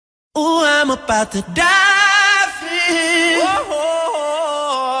Ooh, I'm about to dive in. Whoa.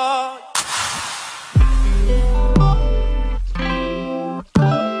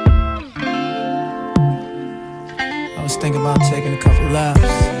 I was thinking about taking a couple laps.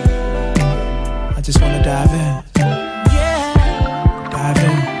 I just wanna dive in. Yeah. Dive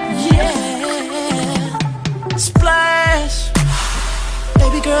in. Yeah. Splash.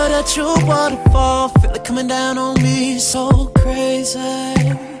 Baby girl, that true waterfall. Feel it coming down on me so crazy.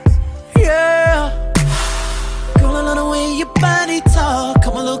 Yeah, girl, I love the way your body talk.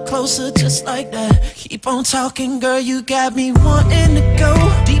 Come a little closer, just like that. Keep on talking, girl, you got me wanting to go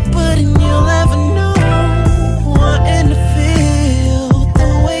deeper than you'll ever know. Wanting to feel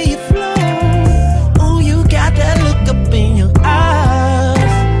the way you flow. Ooh, you got that look up in your eyes.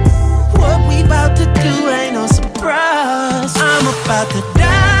 What we about to do ain't no surprise. I'm about to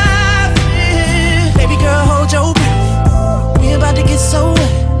dive in. Baby girl, hold your breath. We about to get so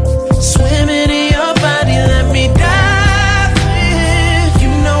wet. Swimming in your body, let me dive in. You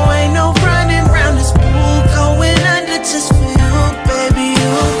know ain't no running round this pool, going under just for you, baby. You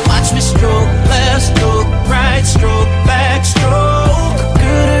watch me stroke, left stroke, right stroke, back stroke.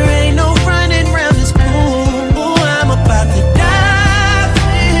 Girl, there ain't no running round this pool. Ooh, I'm about to dive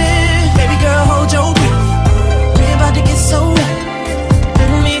in. Baby girl, hold your breath. We about to get so wet.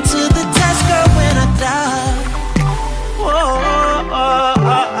 Put me to the test, girl, when I dive. Whoa.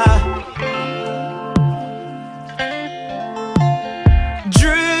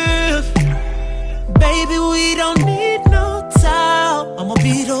 Baby, we don't need no towel. I'ma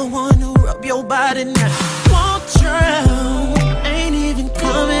be the one who rub your body now. Won't drown, ain't even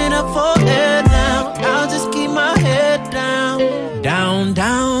coming up for air now. I'll just keep my head down, down,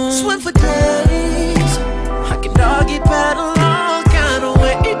 down. Swim for days, I can doggy paddle all kind of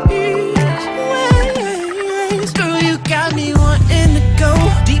ways. Girl, you got me wanting to go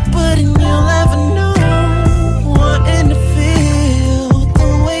deeper than you'll ever know. Wanting to feel the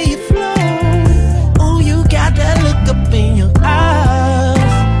way you flow. In your eyes,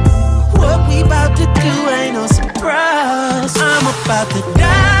 what we about to do ain't no surprise. I'm about to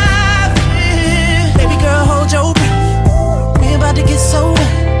dive in. Baby girl, hold your breath. We about to get so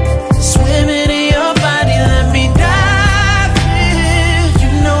wet. Swimming in your body, let me dive in. You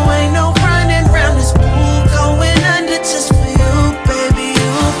know ain't no running round this pool, going under just for you, baby.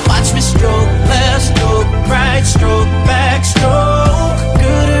 You watch me stroke, left stroke, right stroke, back stroke.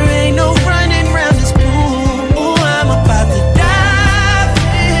 Girl, there ain't no running round this pool. About to dive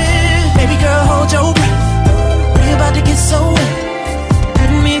in. Baby girl, hold your breath. We about to get so wet. Put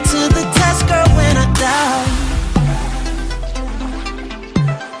me to the test, girl, when I dive.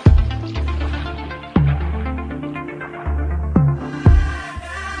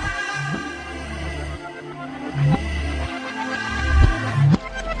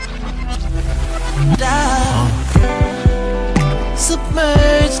 Dive.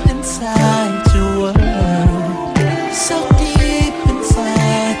 Submerged inside your world. So deep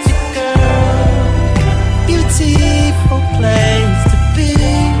inside you, girl. Beautiful place to be.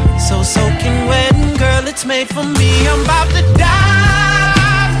 So soaking wet, and girl, it's made for me. I'm about to